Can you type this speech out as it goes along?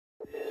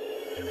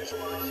Hi,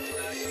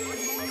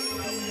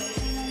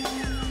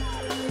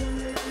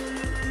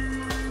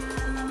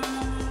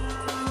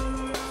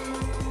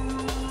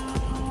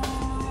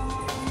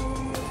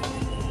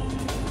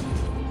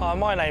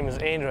 my name is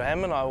Andrew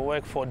Hammond. I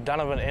work for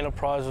Moree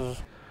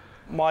Enterprises.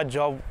 My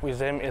job with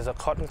them is a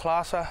cotton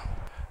classer.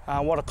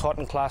 What a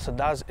cotton classer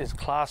does is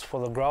class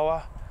for the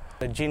grower.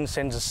 The gin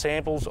sends us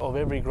samples of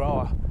every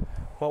grower.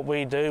 What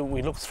we do,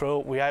 we look through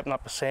it, we open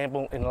up a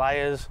sample in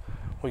layers,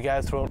 we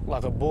go through it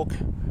like a book,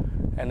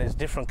 and there's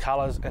different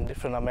colours and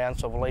different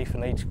amounts of leaf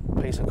in each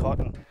piece of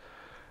cotton.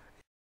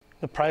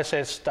 The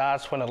process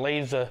starts when it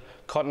leaves the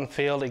cotton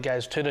field, it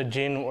goes to the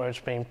gin where it's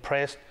been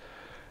pressed.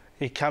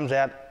 It comes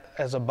out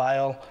as a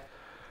bale.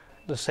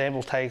 The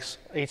sample takes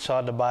each side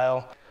of the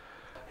bale.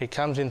 It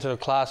comes into the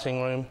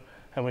classing room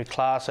and we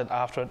class it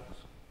after it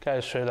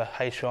goes through the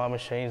HUI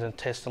machines and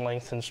test the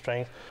length and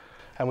strength,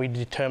 and we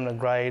determine the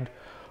grade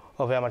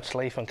of how much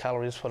leaf and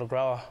colour is for the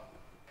grower.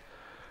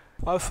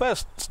 I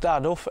first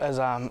started off as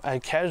a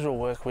casual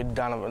work with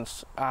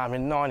Dunavants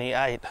in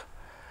 '98,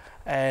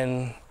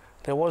 and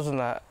there wasn't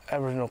an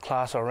Aboriginal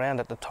class around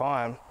at the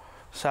time,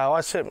 so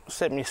I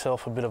set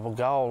myself a bit of a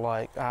goal,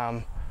 like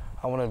I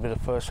wanted to be the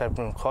first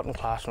Aboriginal cotton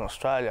class in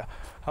Australia.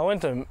 I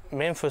went to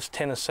Memphis,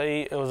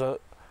 Tennessee. It was a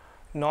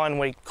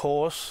 9-week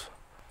course.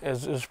 It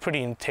was a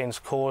pretty intense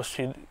course.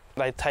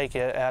 They take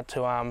you out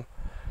to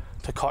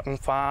cotton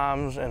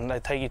farms and they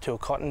take you to a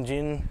cotton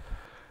gin.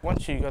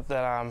 Once you got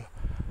that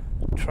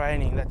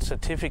training, that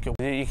certificate,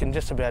 you can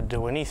just about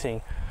do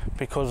anything,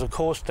 because the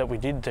course that we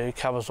did do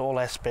covers all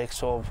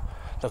aspects of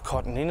the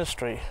cotton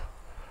industry,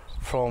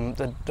 from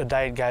the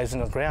day it goes in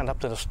the ground up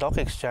to the stock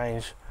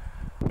exchange.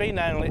 Being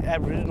the only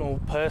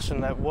Aboriginal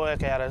person that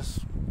work out of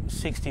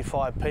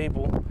 65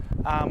 people,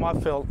 I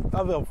felt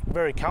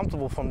very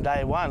comfortable from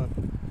day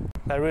one.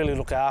 They really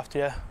look after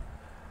you,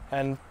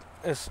 and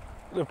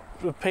the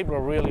people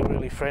are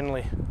really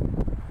friendly.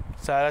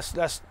 So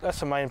that's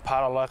the main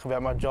part I like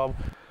about my job.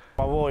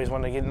 I've always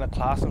wanted to get in the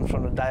classroom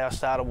from the day I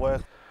started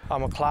work.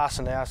 I'm a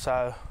classer now,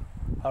 so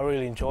I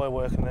really enjoy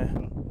working there.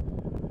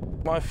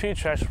 My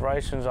future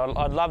aspirations,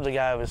 I'd love to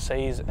go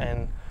overseas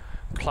and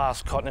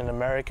class cotton in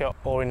America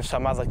or in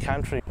some other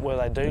country where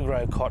they do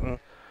grow cotton.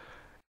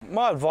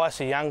 My advice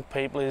to young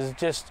people is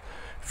just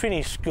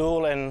finish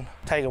school and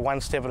take it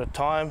one step at a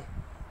time.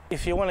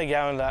 If you want to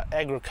go in the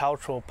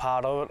agricultural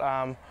part of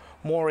it,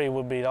 Moree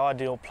would be the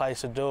ideal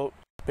place to do it.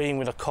 Being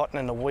with the cotton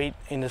and the wheat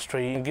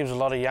industry, it gives a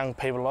lot of young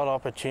people a lot of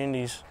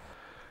opportunities.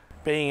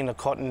 Being in the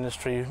cotton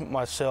industry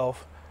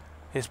myself,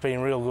 it's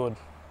been real good.